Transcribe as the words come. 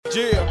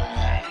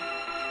Yeah.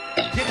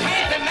 You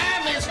can't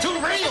deny me, it's too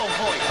real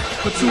for you.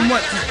 For 2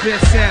 months it's been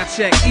sound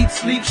check. Eat,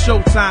 sleep,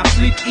 showtime,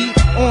 sleep, eat,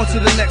 on to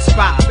the next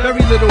spot.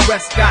 Very little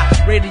rest got.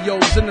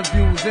 Radios,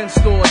 interviews,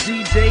 in-store,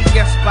 DJ,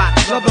 guest spot.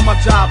 Loving my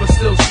job but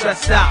still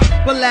stressed out.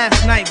 But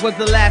last night was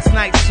the last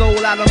night.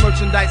 Sold out of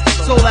merchandise,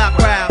 sold out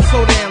crowd.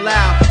 So damn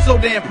loud, so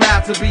damn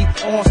proud to be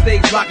on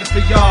stage rocking for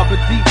y'all. But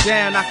deep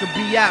down I could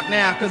be out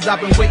now, cause I've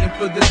been waiting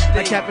for this.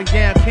 That cap and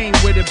gown came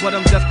with it, but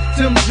I'm just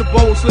Tim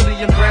Jabot, Slitty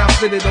and Brown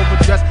fitted,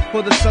 overdressed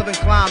for the southern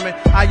climate.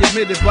 I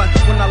admit it, but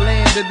when I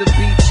landed the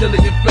beat, chilly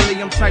in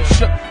Philly, I'm tight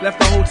shook. Left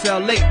the hotel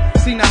late,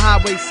 seen the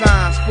highway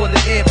signs for the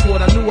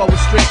airport. I knew I was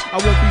straight. I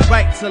won't be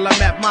right till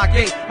I'm at my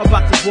gate.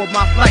 About to board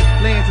my flight.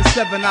 Lands at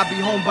 7, I'll be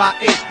home by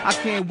 8. I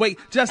can't wait,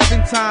 just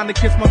in time to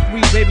kiss my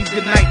 3 babies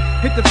goodnight.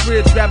 Hit the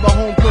fridge, grab a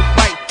home cooked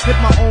bite. Hit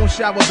my own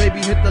shower, baby,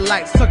 hit the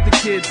lights. Tuck the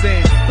kids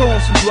in, throw on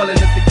some Dwele,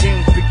 let the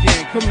games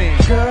begin. Come in,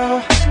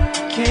 girl,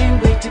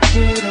 can't wait to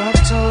get off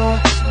tour.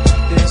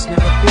 There's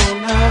never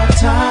been a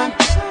time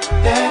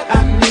that I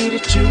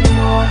needed you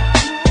more.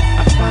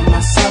 I find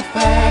myself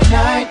at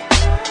night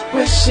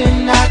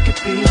wishing I could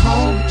be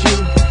home with you.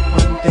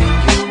 One thing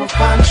you will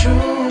find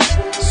true,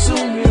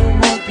 soon you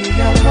won't be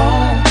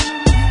alone.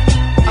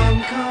 I'm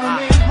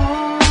coming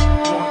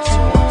home.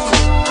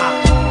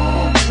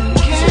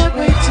 Can't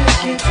wait to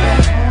get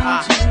back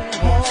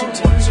home to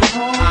you.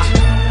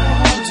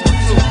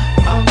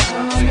 I'm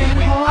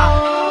coming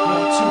home.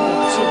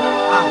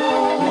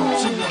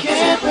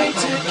 Can't wait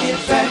to get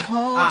back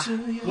home to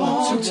you.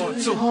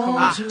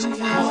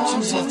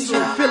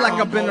 feel like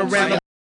I've been around the